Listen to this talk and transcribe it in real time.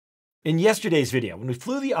In yesterday's video, when we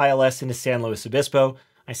flew the ILS into San Luis Obispo,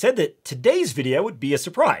 I said that today's video would be a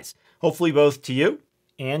surprise, hopefully both to you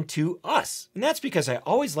and to us. And that's because I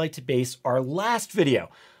always like to base our last video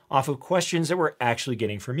off of questions that we're actually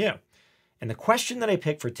getting from you. And the question that I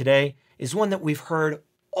picked for today is one that we've heard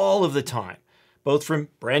all of the time, both from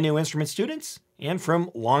brand new instrument students and from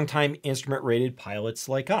longtime instrument rated pilots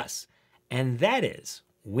like us. And that is,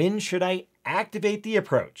 when should I activate the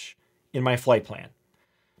approach in my flight plan?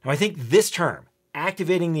 Now, I think this term,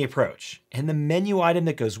 activating the approach, and the menu item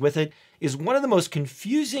that goes with it is one of the most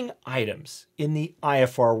confusing items in the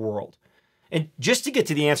IFR world. And just to get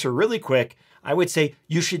to the answer really quick, I would say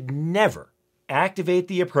you should never activate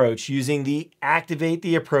the approach using the activate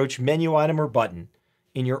the approach menu item or button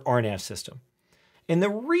in your RNAV system. And the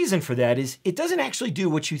reason for that is it doesn't actually do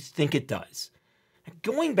what you think it does.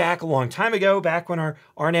 Going back a long time ago, back when our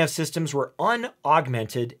RNAV systems were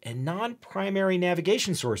unaugmented and non-primary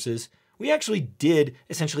navigation sources, we actually did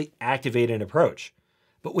essentially activate an approach.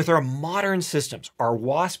 But with our modern systems, our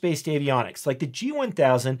WASP-based avionics, like the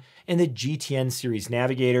G1000 and the GTN series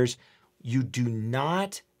navigators, you do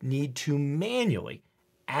not need to manually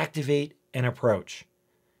activate an approach.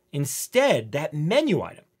 Instead, that menu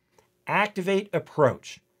item, activate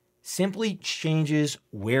approach, simply changes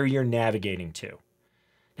where you're navigating to.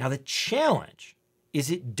 Now, the challenge is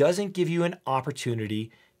it doesn't give you an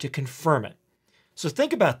opportunity to confirm it. So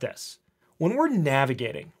think about this. When we're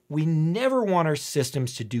navigating, we never want our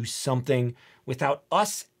systems to do something without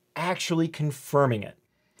us actually confirming it.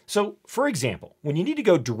 So for example, when you need to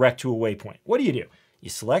go direct to a waypoint, what do? You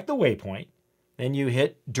select the waypoint, then you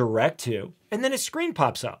hit direct to, and then a screen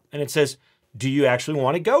pops up and it says, do you actually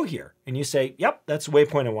want to go here? And you say, yep, that's the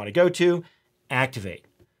waypoint I want to go to, activate.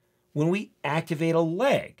 When we activate a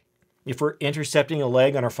leg, if we're intercepting a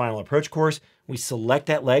leg on our final approach course, we select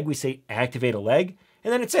that leg, we say activate a leg,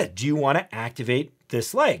 and then it says, do you want to activate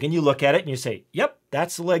this leg? And you look at it and you say, yep,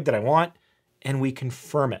 that's the leg that I want, and we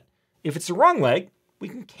confirm it. If it's the wrong leg, we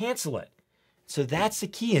can cancel it. So that's the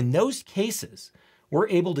key. In those cases, we're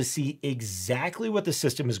able to see exactly what the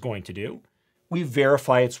system is going to do. We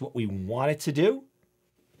verify it's what we want it to do,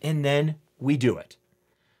 and then we do it.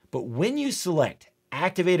 But when you select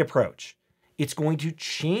activate approach, it's going to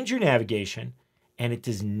change your navigation, and it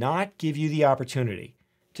does not give you the opportunity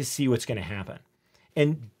to see what's going to happen.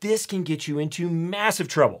 And this can get you into massive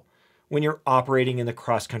trouble when you're operating in the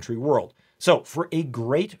cross-country world. So for a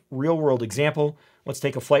great real-world example, let's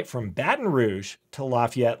take a flight from Baton Rouge to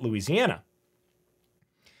Lafayette, Louisiana.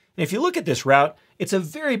 And if you look at this route, it's a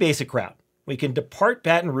very basic route. We can depart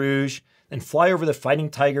Baton Rouge, then fly over the Fighting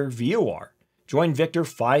Tiger VOR, join Victor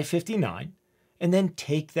 559, and then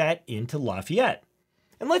take that into Lafayette.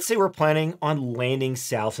 And let's say we're planning on landing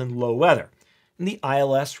south in low weather. And the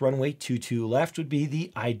ILS runway 22 left would be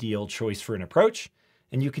the ideal choice for an approach.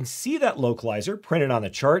 And you can see that localizer printed on the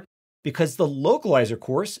chart because the localizer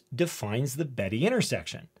course defines the Betty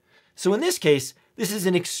intersection. So in this case, this is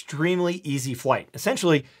an extremely easy flight.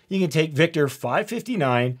 Essentially, you can take Victor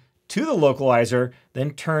 559 to the localizer,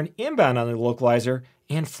 then turn inbound on the localizer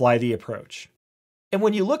and fly the approach. And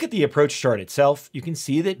when you look at the approach chart itself, you can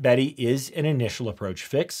see that Betty is an initial approach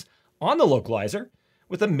fix on the localizer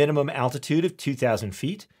with a minimum altitude of 2,000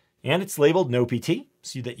 feet, and it's labeled no PT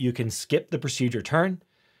so that you can skip the procedure turn.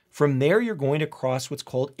 From there, you're going to cross what's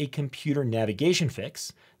called a computer navigation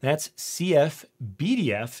fix. That's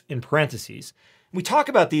CF/BDF in parentheses. We talk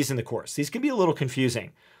about these in the course. These can be a little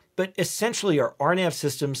confusing, but essentially our RNAV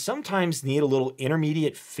systems sometimes need a little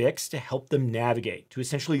intermediate fix to help them navigate, to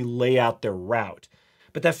essentially lay out their route.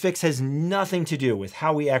 But that fix has nothing to do with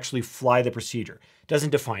how we actually fly the procedure. It doesn't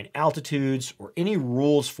define altitudes or any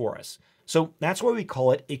rules for us. So that's why we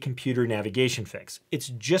call it a computer navigation fix. It's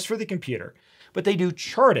just for the computer, but they do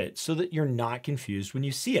chart it so that you're not confused when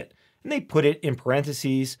you see it. And they put it in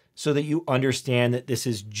parentheses so that you understand that this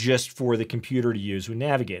is just for the computer to use when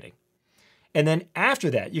navigating. And then after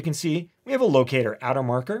that, you can see we have a locator outer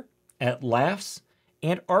marker at LAFS,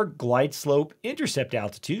 and our glide slope intercept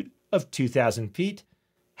altitude of 2,000 feet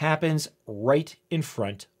happens right in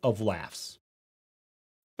front of LAFS.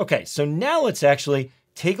 Okay, so now let's actually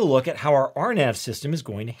take a look at how our RNAV system is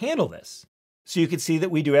going to handle this. So you can see that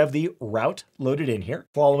we do have the route loaded in here,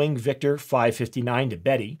 following Victor 559 to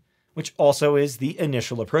Betty, which also is the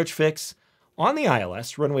initial approach fix on the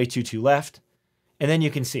ILS, runway 22 left. And then you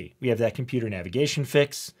can see we have that computer navigation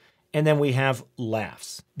fix, and then we have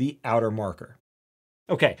LAFS, the outer marker.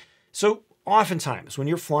 Okay, so oftentimes when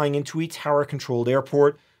you're flying into a tower-controlled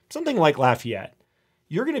airport, something like Lafayette,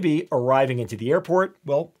 you're going to be arriving into the airport.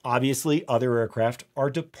 Well, obviously other aircraft are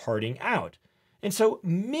departing out. And so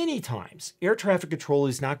many times, air traffic control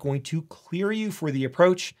is not going to clear you for the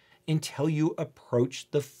approach until you approach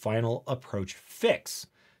the final approach fix.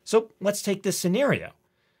 So let's take this scenario.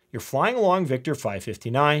 You're flying along Victor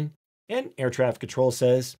 559, and air traffic control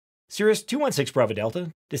says, Cirrus 216 Bravo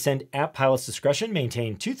Delta, descend at pilot's discretion,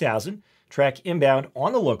 maintain 2000, track inbound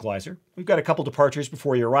on the localizer. We've got a couple departures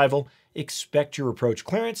before your arrival. Expect your approach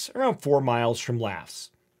clearance around 4 miles from LAFS.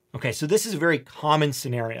 Okay, so this is a very common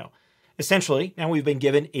scenario. Essentially, now we've been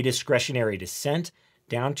given a discretionary descent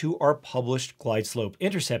down to our published glide slope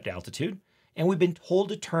intercept altitude, and we've been told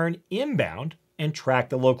to turn inbound and track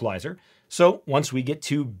the localizer. So once we get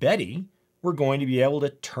to Betty, we're going to be able to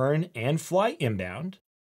turn and fly inbound.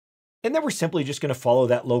 And then we're simply just going to follow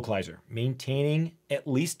that localizer, maintaining at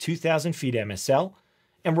least 2,000 feet MSL,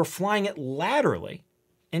 and we're flying it laterally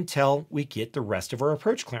until we get the rest of our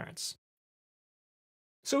approach clearance.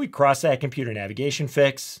 So we cross that computer navigation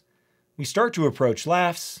fix, we start to approach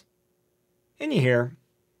LAFS, and you hear,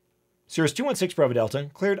 Cirrus 216 Bravo Delta,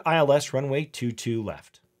 cleared ILS runway 22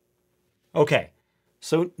 left. Okay,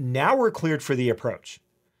 so now we're cleared for the approach.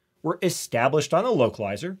 We're established on the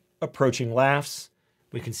localizer, approaching LAFS.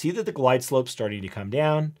 We can see that the glide slope's starting to come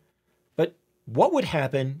down, but what would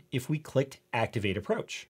happen if we clicked Activate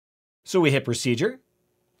Approach? So we hit Procedure,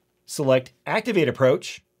 select Activate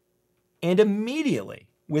Approach, and immediately,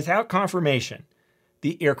 without confirmation,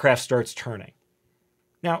 the aircraft starts turning.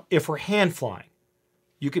 Now, if we're hand flying,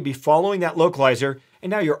 you could be following that localizer, and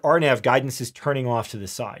now your RNAV guidance is turning off to the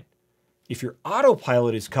side. If your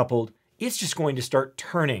autopilot is coupled, it's just going to start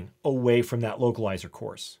turning away from that localizer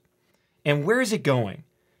course. And where is it going?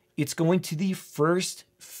 It's going to the first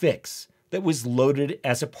fix that was loaded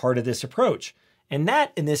as a part of this approach. And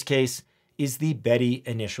that, in this case, is the Betty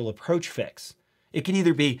initial approach fix. It can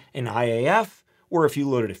either be an IAF, or if you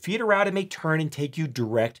loaded a feeder route, it may turn and take you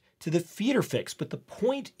direct to the feeder fix. But the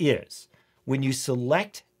point is, when you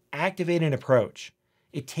select Activate an Approach,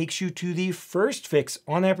 it takes you to the first fix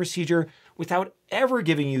on that procedure without ever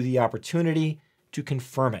giving you the opportunity to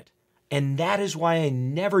confirm it. And that is why I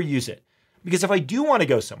never use it. Because if I do want to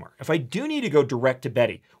go somewhere, if I do need to go direct to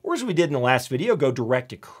Betty, or as we did in the last video, go direct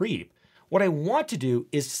to Creep, what I want to do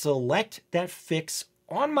is select that fix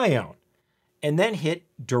on my own and then hit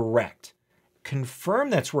Direct. Confirm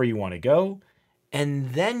that's where you want to go,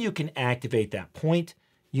 and then you can activate that point.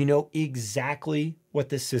 You know exactly what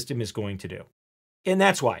the system is going to do. And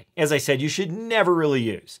that's why, as I said, you should never really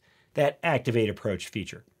use that Activate Approach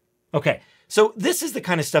feature. Okay, so this is the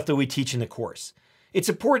kind of stuff that we teach in the course. It's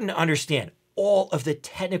important to understand all of the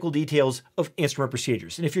technical details of instrument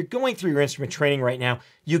procedures. And if you're going through your instrument training right now,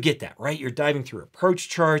 you get that, right? You're diving through approach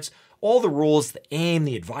charts, all the rules, the aim,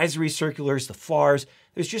 the advisory circulars, the FARs.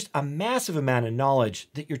 There's just a massive amount of knowledge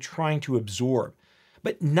that you're trying to absorb.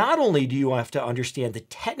 But not only do you have to understand the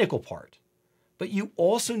technical part, but you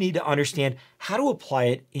also need to understand how to apply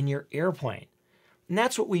it in your airplane. And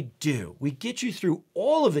that's what we do. We get you through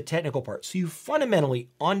all of the technical parts so you fundamentally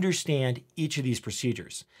understand each of these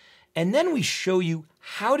procedures. And then we show you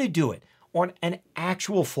how to do it on an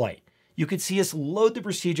actual flight. You could see us load the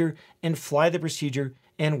procedure and fly the procedure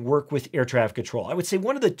and work with air traffic control. I would say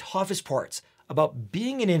one of the toughest parts about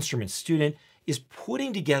being an instrument student is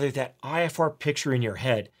putting together that IFR picture in your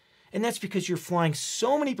head. And that's because you're flying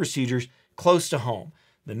so many procedures close to home.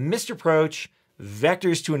 The missed approach,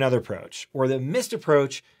 vectors to another approach, or the missed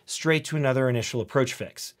approach straight to another initial approach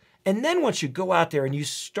fix. And then once you go out there and you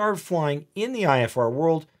start flying in the IFR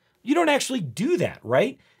world, you don't actually do that,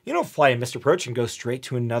 right? You don't fly a missed approach and go straight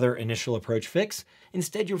to another initial approach fix.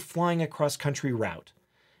 Instead, you're flying a cross-country route.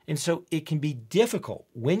 And so it can be difficult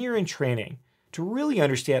when you're in training to really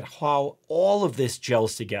understand how all of this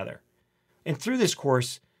gels together. And through this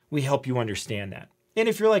course, we help you understand that. And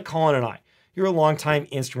if you're like Colin and I, you're a longtime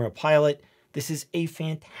instrument pilot, this is a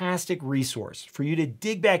fantastic resource for you to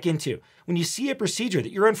dig back into when you see a procedure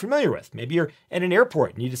that you're unfamiliar with. Maybe you're at an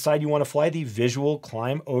airport and you decide you want to fly the visual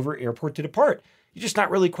climb over airport to depart. You're just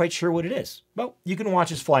not really quite sure what it is. Well, you can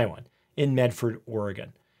watch us fly one in Medford,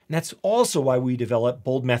 Oregon. And that's also why we developed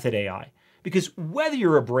Boldmethod AI. Because whether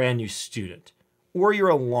you're a brand new student, or you're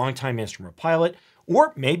a longtime instrument pilot,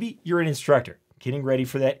 or maybe you're an instructor getting ready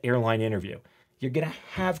for that airline interview, you're going to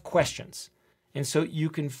have questions. And so you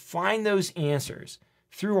can find those answers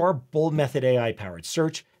through our Boldmethod AI powered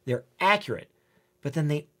search. They're accurate, but then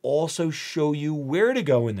they also show you where to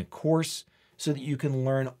go in the course so that you can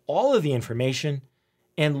learn all of the information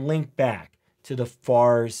and link back to the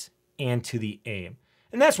FARs and to the AIM.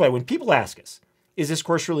 And that's why when people ask us, is this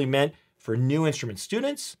course really meant for new instrument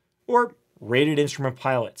students or rated instrument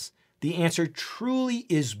pilots? The answer truly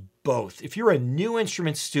is both. If you're a new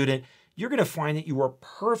instrument student, you're going to find that you are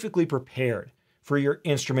perfectly prepared for your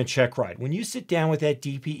instrument check ride. When you sit down with that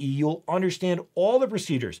DPE, you'll understand all the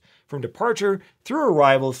procedures from departure through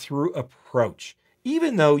arrival through approach,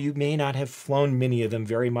 even though you may not have flown many of them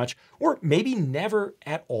very much, or maybe never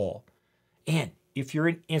at all. And if you're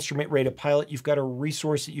an instrument-rated pilot, you've got a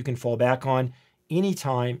resource that you can fall back on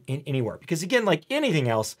anytime and anywhere. Because again, like anything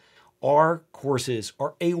else, our courses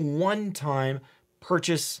are a one-time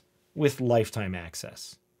purchase with lifetime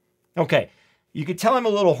access. Okay, you could tell I'm a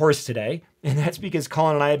little hoarse today, and that's because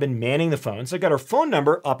Colin and I have been manning the phones. I've got our phone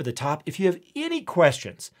number up at the top. If you have any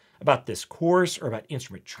questions about this course or about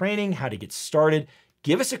instrument training, how to get started,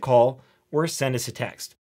 give us a call or send us a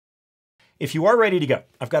text. If you are ready to go,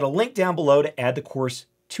 I've got a link down below to add the course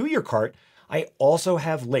to your cart. I also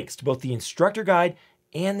have links to both the instructor guide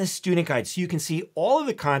and the student guide, so you can see all of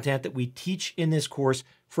the content that we teach in this course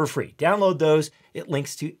for free. Download those. It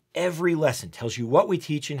links to every lesson, tells you what we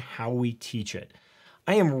teach and how we teach it.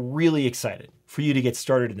 I am really excited for you to get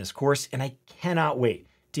started in this course, and I cannot wait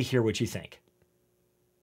to hear what you think.